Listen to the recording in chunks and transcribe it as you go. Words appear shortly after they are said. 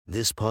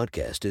This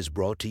podcast is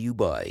brought to you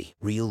by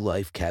Real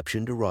Life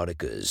Captioned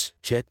Eroticas.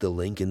 Check the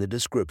link in the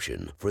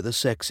description for the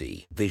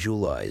sexy,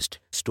 visualized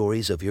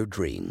stories of your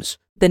dreams.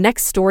 The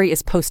next story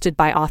is posted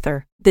by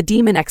author The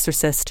Demon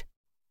Exorcist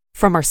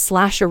from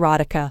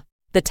r/erotica.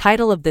 The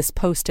title of this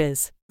post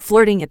is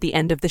Flirting at the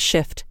End of the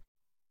Shift.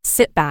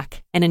 Sit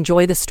back and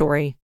enjoy the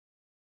story.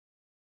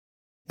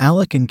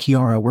 Alec and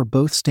Kiara were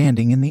both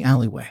standing in the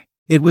alleyway.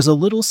 It was a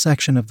little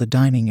section of the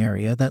dining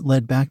area that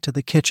led back to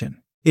the kitchen.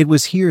 It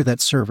was here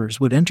that servers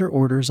would enter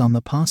orders on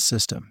the POS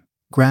system,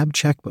 grab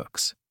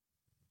checkbooks,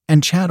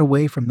 and chat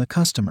away from the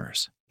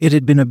customers. It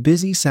had been a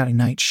busy Saturday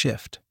night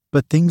shift,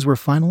 but things were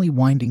finally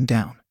winding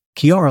down.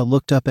 Kiara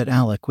looked up at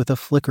Alec with a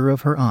flicker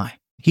of her eye.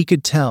 He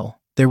could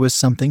tell there was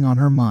something on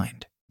her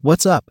mind.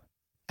 "What's up?"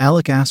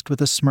 Alec asked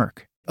with a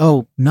smirk.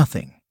 "Oh,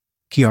 nothing,"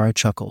 Kiara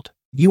chuckled.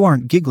 "You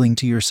aren't giggling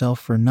to yourself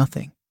for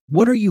nothing.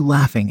 What are you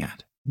laughing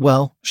at?"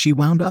 "Well," she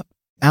wound up.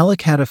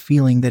 Alec had a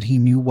feeling that he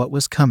knew what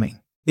was coming.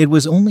 It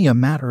was only a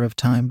matter of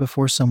time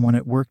before someone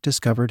at work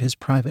discovered his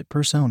private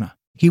persona.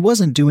 He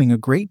wasn't doing a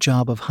great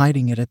job of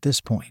hiding it at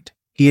this point.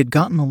 He had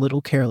gotten a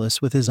little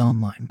careless with his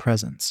online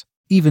presence.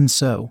 Even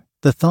so,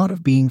 the thought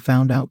of being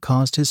found out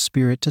caused his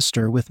spirit to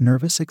stir with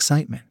nervous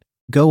excitement.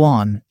 "Go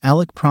on,"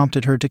 Alec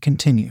prompted her to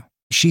continue.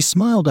 She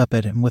smiled up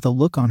at him with a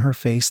look on her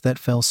face that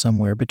fell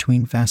somewhere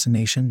between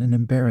fascination and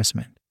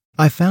embarrassment.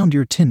 "I found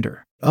your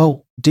Tinder."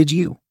 "Oh, did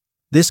you?"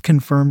 This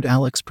confirmed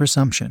Alec's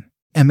presumption.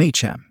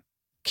 "MHM.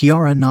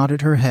 Kiara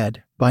nodded her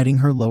head, biting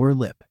her lower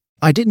lip.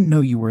 "I didn't know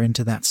you were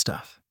into that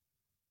stuff."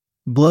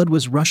 Blood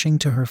was rushing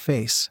to her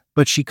face,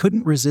 but she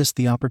couldn't resist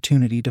the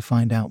opportunity to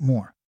find out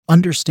more.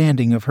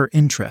 Understanding of her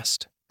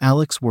interest,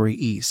 Alec's worry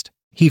eased.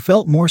 He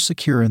felt more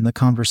secure in the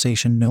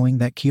conversation knowing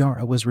that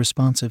Kiara was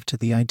responsive to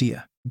the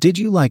idea. "Did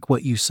you like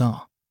what you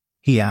saw?"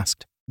 he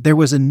asked. There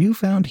was a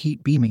newfound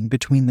heat beaming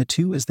between the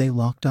two as they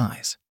locked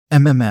eyes.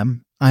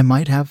 I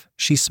might have,"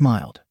 she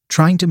smiled,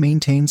 trying to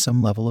maintain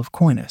some level of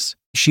coyness.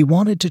 She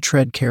wanted to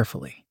tread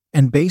carefully,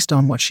 and based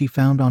on what she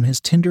found on his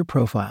Tinder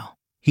profile,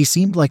 he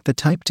seemed like the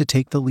type to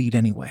take the lead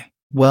anyway.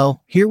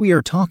 "Well, here we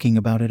are talking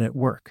about it at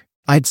work.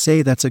 I'd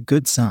say that's a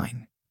good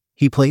sign."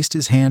 He placed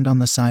his hand on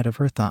the side of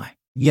her thigh.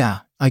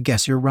 "Yeah, I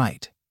guess you're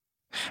right."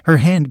 Her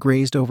hand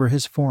grazed over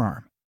his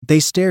forearm.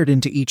 They stared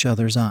into each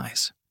other's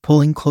eyes,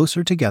 pulling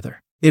closer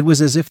together. It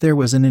was as if there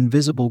was an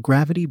invisible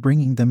gravity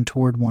bringing them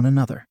toward one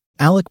another.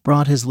 Alec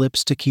brought his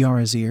lips to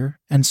Kiara's ear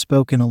and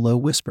spoke in a low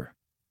whisper.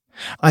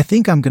 "I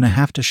think I'm gonna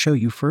have to show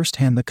you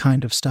firsthand the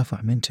kind of stuff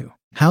I'm into.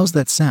 How's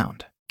that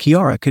sound?"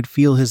 Kiara could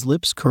feel his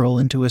lips curl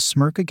into a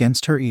smirk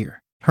against her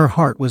ear. Her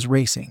heart was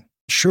racing.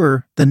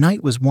 Sure, the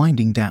night was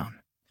winding down,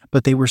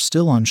 but they were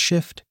still on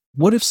shift.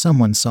 What if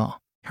someone saw?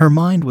 Her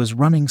mind was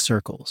running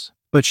circles,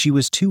 but she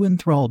was too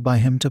enthralled by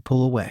him to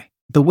pull away.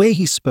 The way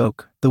he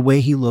spoke, the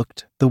way he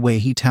looked, the way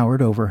he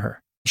towered over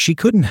her. She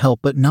couldn't help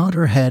but nod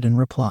her head and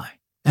reply.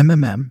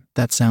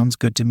 That sounds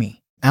good to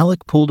me."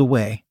 Alec pulled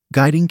away,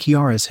 guiding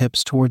Kiara's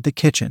hips toward the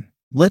kitchen.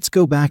 "Let's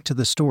go back to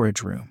the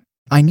storage room.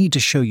 I need to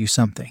show you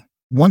something."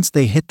 Once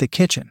they hit the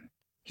kitchen,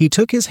 he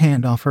took his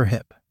hand off her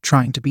hip,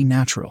 trying to be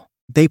natural.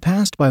 They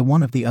passed by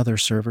one of the other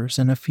servers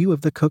and a few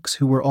of the cooks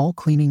who were all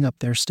cleaning up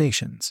their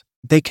stations.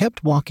 They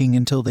kept walking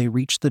until they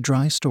reached the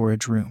dry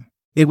storage room.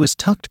 It was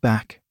tucked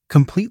back,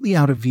 completely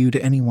out of view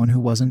to anyone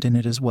who wasn't in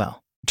it as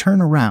well. "Turn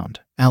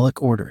around,"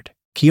 Alec ordered.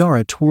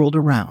 Kiara twirled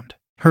around.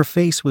 Her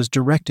face was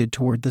directed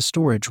toward the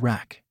storage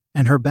rack,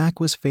 and her back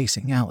was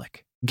facing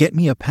Alec. "Get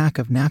me a pack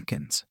of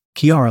napkins."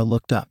 Kiara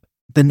looked up.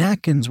 The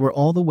napkins were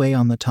all the way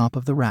on the top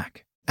of the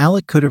rack.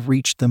 Alec could have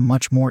reached them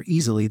much more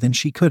easily than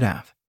she could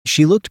have.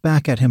 She looked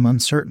back at him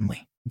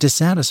uncertainly.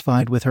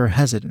 Dissatisfied with her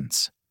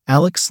hesitance,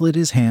 Alec slid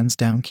his hands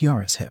down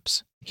Kiara's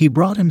hips. He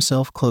brought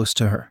himself close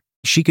to her.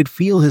 She could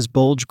feel his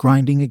bulge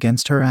grinding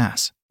against her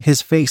ass.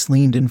 His face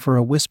leaned in for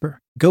a whisper.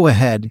 "Go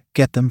ahead,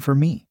 get them for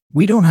me.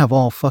 We don't have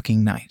all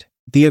fucking night."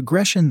 The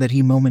aggression that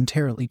he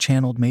momentarily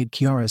channeled made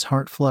Kiara's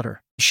heart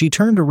flutter. She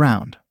turned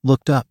around,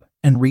 looked up,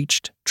 and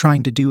reached,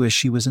 trying to do as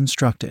she was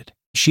instructed.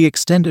 She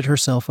extended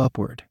herself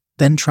upward,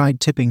 then tried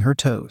tipping her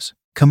toes.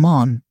 "Come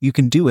on, you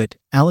can do it,"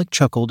 Alec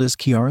chuckled as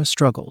Kiara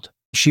struggled.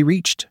 She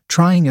reached,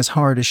 trying as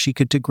hard as she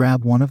could to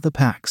grab one of the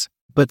packs.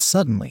 But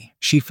suddenly,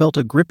 she felt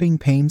a gripping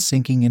pain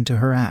sinking into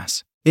her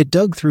ass. It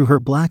dug through her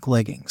black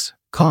leggings,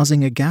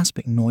 causing a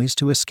gasping noise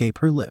to escape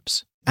her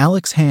lips.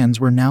 Alec's hands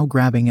were now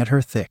grabbing at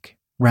her thick,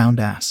 round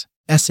ass.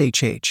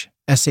 SHH,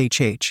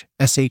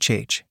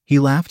 he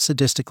laughed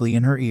sadistically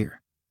in her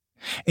ear,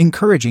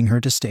 encouraging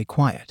her to stay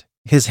quiet.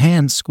 His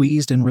hands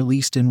squeezed and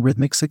released in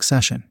rhythmic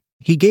succession.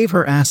 He gave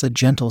her ass a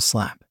gentle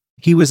slap.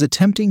 He was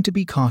attempting to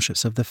be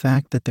cautious of the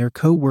fact that their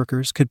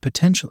co-workers could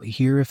potentially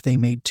hear if they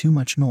made too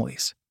much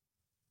noise.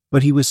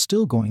 But he was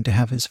still going to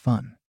have his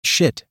fun.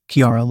 "Shit,"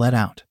 Kiara let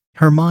out.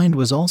 Her mind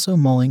was also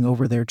mulling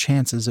over their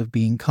chances of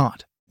being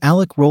caught.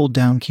 Alec rolled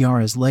down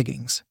Kiara's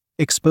leggings,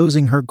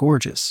 exposing her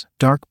gorgeous,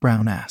 dark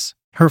brown ass.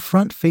 Her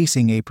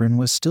front-facing apron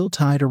was still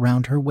tied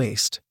around her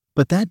waist,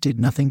 but that did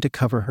nothing to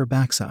cover her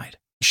backside.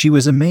 She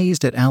was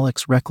amazed at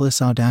Alec's reckless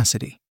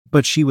audacity,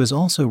 but she was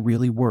also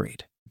really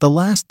worried. The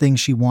last thing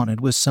she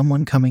wanted was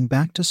someone coming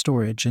back to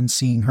storage and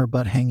seeing her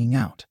butt hanging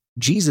out.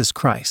 Jesus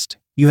Christ,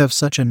 you have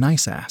such a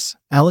nice ass.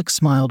 Alex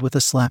smiled with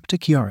a slap to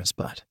Kiara's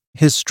butt.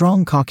 His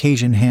strong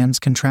Caucasian hands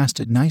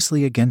contrasted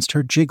nicely against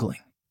her jiggling,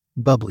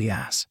 bubbly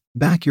ass.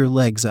 Back your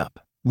legs up,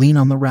 lean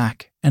on the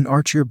rack, and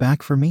arch your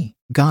back for me.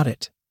 Got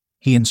it,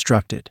 he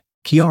instructed.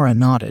 Kiara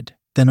nodded,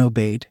 then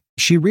obeyed.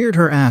 She reared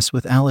her ass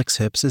with Alex's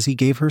hips as he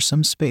gave her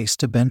some space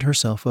to bend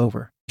herself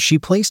over. She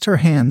placed her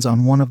hands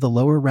on one of the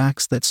lower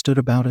racks that stood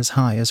about as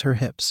high as her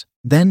hips.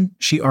 Then,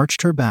 she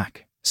arched her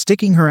back,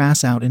 sticking her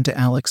ass out into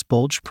Alex's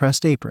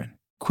bulge-pressed apron.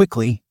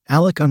 Quickly,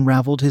 Alec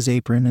unraveled his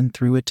apron and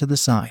threw it to the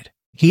side.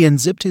 He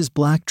unzipped his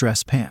black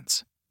dress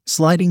pants,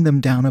 sliding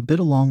them down a bit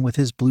along with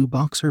his blue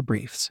boxer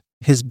briefs.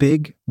 His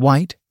big,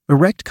 white,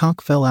 erect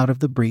cock fell out of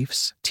the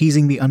briefs,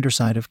 teasing the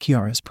underside of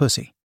Kiara's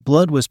pussy.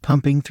 Blood was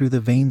pumping through the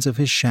veins of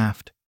his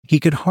shaft. He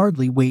could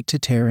hardly wait to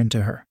tear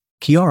into her.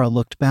 Kiara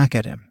looked back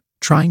at him,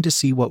 trying to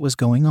see what was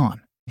going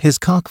on. His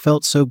cock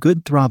felt so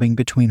good throbbing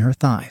between her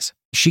thighs.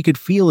 She could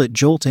feel it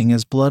jolting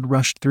as blood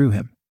rushed through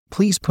him.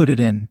 Please put it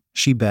in,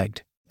 she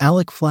begged.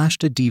 Alec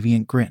flashed a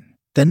deviant grin,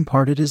 then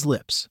parted his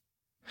lips,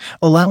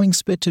 allowing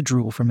spit to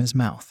drool from his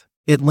mouth.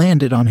 It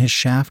landed on his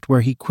shaft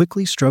where he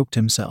quickly stroked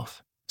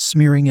himself,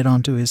 smearing it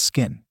onto his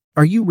skin.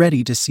 Are you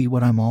ready to see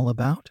what I'm all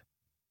about?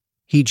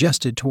 He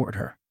gestured toward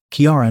her.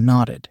 Kiara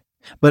nodded,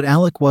 but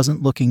Alec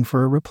wasn't looking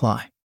for a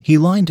reply. He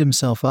lined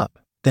himself up,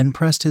 then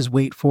pressed his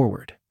weight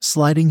forward,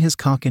 sliding his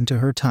cock into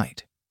her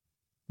tight,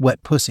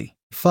 wet pussy.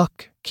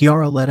 Fuck,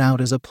 Kiara let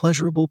out as a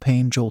pleasurable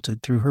pain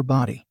jolted through her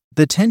body.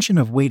 The tension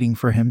of waiting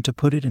for him to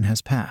put it in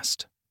has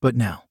passed, but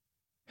now,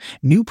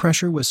 new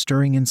pressure was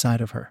stirring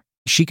inside of her.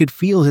 She could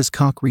feel his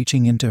cock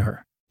reaching into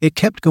her. It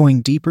kept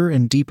going deeper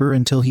and deeper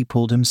until he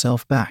pulled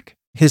himself back.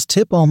 His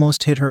tip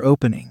almost hit her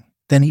opening,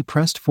 then he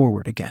pressed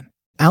forward again.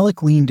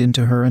 Alec leaned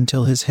into her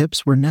until his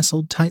hips were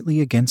nestled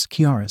tightly against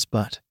Kiara's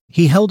butt.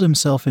 He held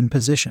himself in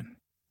position,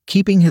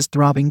 keeping his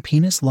throbbing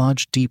penis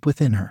lodged deep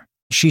within her.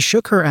 She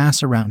shook her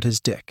ass around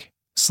his dick,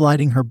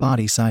 sliding her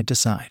body side to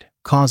side,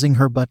 causing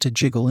her butt to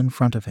jiggle in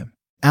front of him.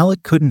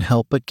 Alec couldn't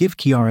help but give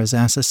Kiara's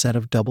ass a set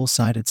of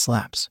double-sided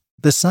slaps.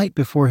 The sight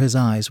before his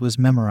eyes was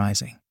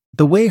memorizing.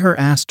 The way her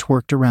ass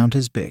twerked around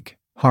his big,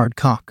 hard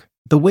cock.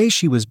 The way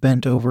she was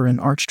bent over and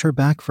arched her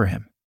back for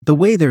him. The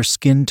way their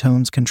skin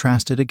tones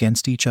contrasted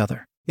against each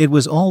other. It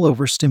was all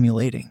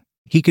overstimulating.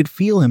 He could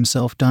feel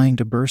himself dying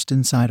to burst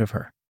inside of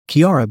her.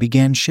 Kiara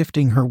began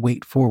shifting her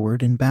weight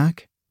forward and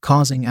back,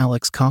 causing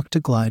Alec's cock to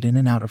glide in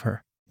and out of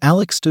her.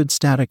 Alec stood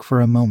static for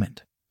a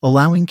moment,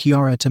 allowing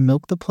Kiara to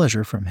milk the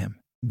pleasure from him.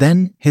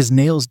 Then, his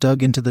nails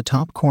dug into the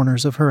top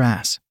corners of her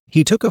ass.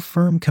 He took a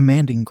firm,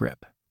 commanding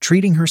grip,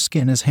 treating her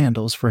skin as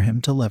handles for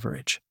him to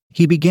leverage.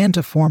 He began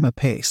to form a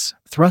pace,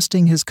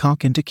 thrusting his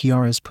cock into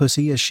Kiara's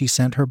pussy as she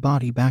sent her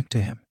body back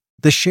to him.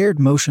 The shared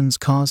motions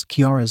caused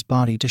Kiara's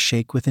body to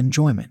shake with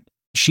enjoyment.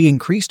 She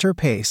increased her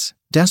pace,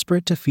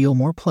 desperate to feel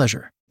more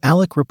pleasure.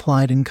 Alec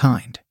replied in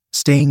kind,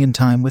 staying in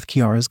time with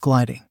Kiara's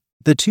gliding.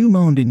 The two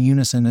moaned in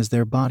unison as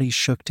their bodies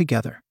shook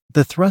together.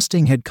 The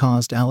thrusting had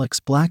caused Alec's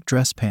black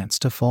dress pants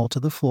to fall to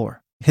the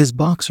floor. His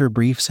boxer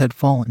briefs had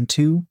fallen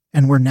too,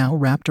 and were now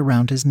wrapped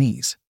around his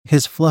knees.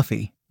 His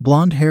fluffy,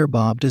 blonde hair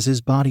bobbed as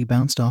his body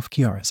bounced off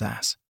Kiara's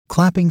ass.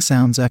 Clapping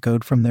sounds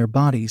echoed from their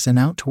bodies and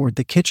out toward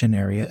the kitchen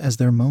area as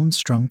their moans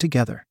strung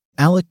together.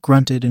 Alec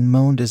grunted and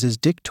moaned as his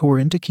dick tore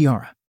into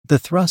Kiara. The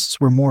thrusts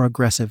were more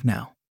aggressive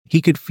now.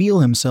 He could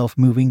feel himself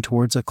moving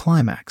towards a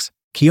climax.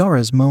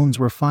 Kiara's moans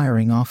were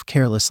firing off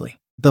carelessly.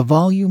 The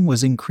volume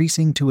was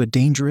increasing to a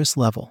dangerous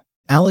level.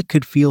 Alec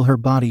could feel her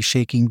body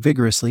shaking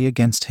vigorously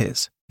against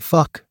his.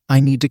 Fuck, I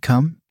need to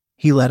come?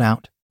 He let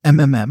out.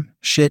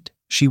 Shit,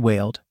 she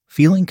wailed,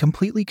 feeling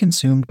completely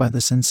consumed by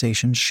the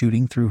sensations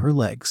shooting through her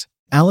legs.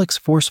 Alec's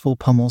forceful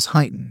pummels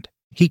heightened.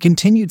 He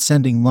continued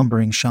sending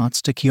lumbering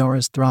shots to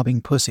Kiara's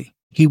throbbing pussy.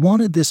 He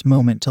wanted this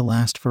moment to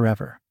last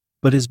forever,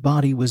 but his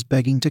body was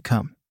begging to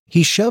come.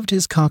 He shoved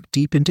his cock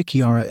deep into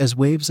Kiara as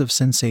waves of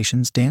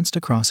sensations danced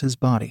across his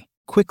body.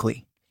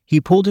 Quickly, he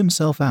pulled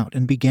himself out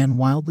and began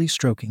wildly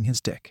stroking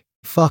his dick.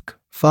 Fuck,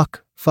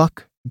 fuck,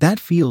 fuck. That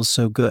feels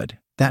so good.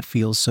 That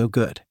feels so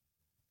good.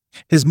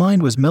 His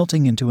mind was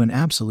melting into an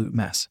absolute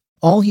mess.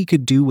 All he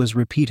could do was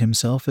repeat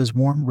himself as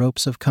warm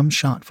ropes of cum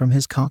shot from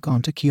his cock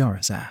onto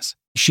Kiara's ass.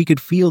 She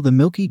could feel the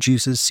milky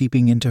juices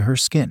seeping into her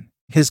skin.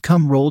 His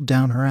cum rolled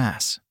down her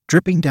ass,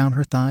 dripping down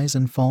her thighs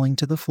and falling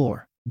to the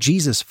floor.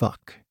 Jesus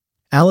fuck.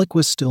 Alec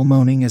was still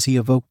moaning as he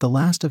evoked the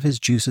last of his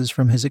juices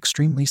from his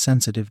extremely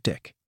sensitive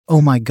dick. Oh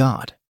my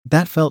god,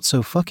 that felt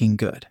so fucking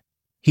good.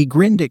 He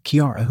grinned at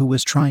Kiara, who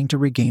was trying to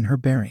regain her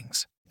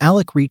bearings.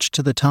 Alec reached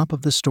to the top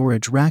of the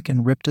storage rack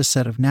and ripped a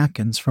set of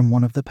napkins from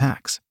one of the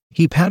packs.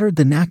 He pattered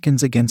the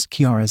napkins against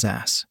Kiara's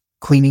ass,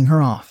 cleaning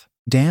her off.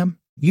 Damn,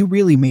 you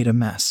really made a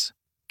mess.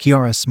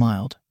 Kiara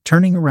smiled,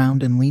 turning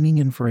around and leaning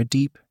in for a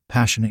deep,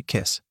 passionate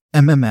kiss.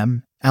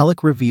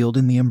 Alec revealed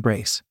in the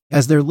embrace.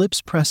 As their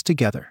lips pressed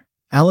together,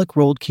 Alec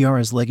rolled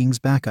Kiara's leggings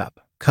back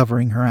up,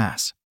 covering her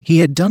ass. He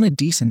had done a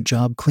decent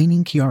job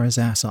cleaning Kiara's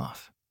ass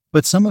off,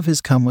 but some of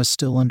his cum was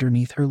still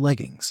underneath her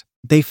leggings.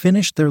 They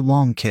finished their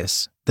long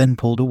kiss, then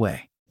pulled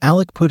away.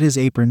 Alec put his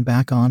apron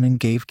back on and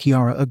gave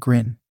Kiara a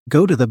grin.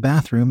 Go to the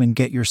bathroom and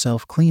get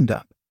yourself cleaned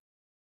up.